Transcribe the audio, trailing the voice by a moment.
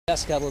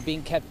We're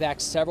being kept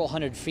back several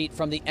hundred feet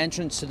from the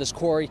entrance to this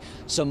quarry,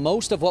 so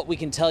most of what we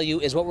can tell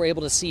you is what we're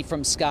able to see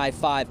from Sky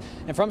 5.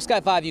 And from Sky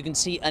 5 you can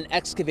see an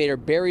excavator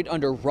buried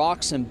under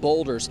rocks and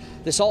boulders.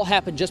 This all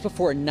happened just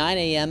before 9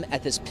 a.m.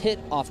 at this pit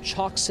off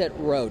Chalkset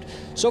Road.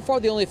 So far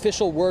the only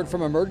official word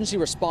from emergency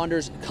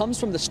responders comes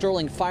from the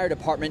Sterling Fire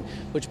Department,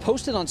 which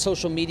posted on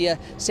social media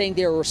saying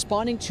they are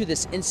responding to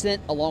this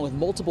incident along with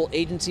multiple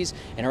agencies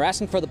and are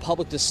asking for the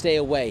public to stay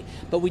away.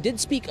 But we did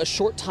speak a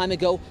short time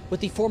ago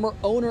with the former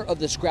owner of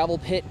this gravel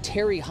pit,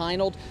 Terry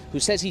Heinold, who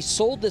says he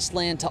sold this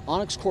land to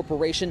Onyx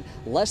Corporation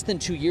less than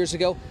 2 years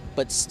ago,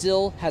 but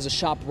still has a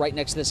shop right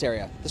next to this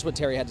area. This is what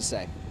Terry had to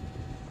say.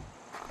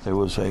 There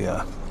was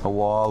a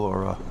wall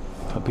or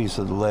a piece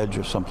of the ledge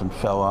or something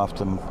fell off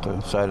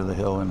the side of the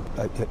hill, and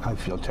I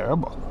feel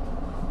terrible.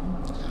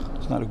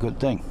 It's not a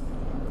good thing.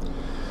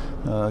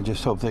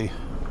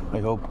 I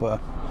hope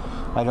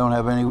I don't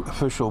have any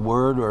official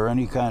word or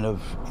any kind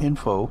of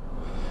info.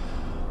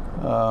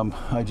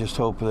 I just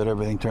hope that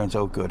everything turns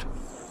out good.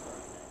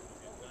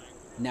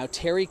 Now,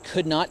 Terry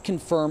could not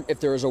confirm if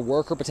there is a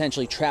worker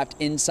potentially trapped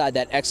inside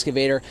that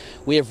excavator.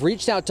 We have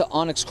reached out to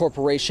Onyx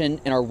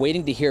Corporation and are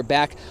waiting to hear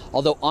back,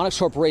 although Onyx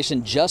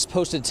Corporation just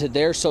posted to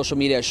their social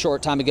media a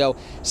short time ago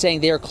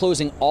saying they are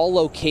closing all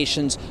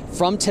locations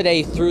from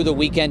today through the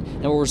weekend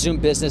and will resume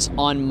business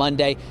on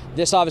Monday.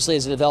 This obviously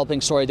is a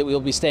developing story that we will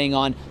be staying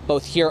on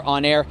both here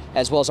on air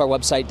as well as our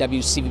website,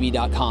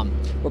 WCVB.com.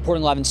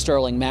 Reporting live in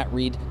Sterling, Matt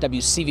Reed,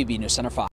 WCVB News Center 5.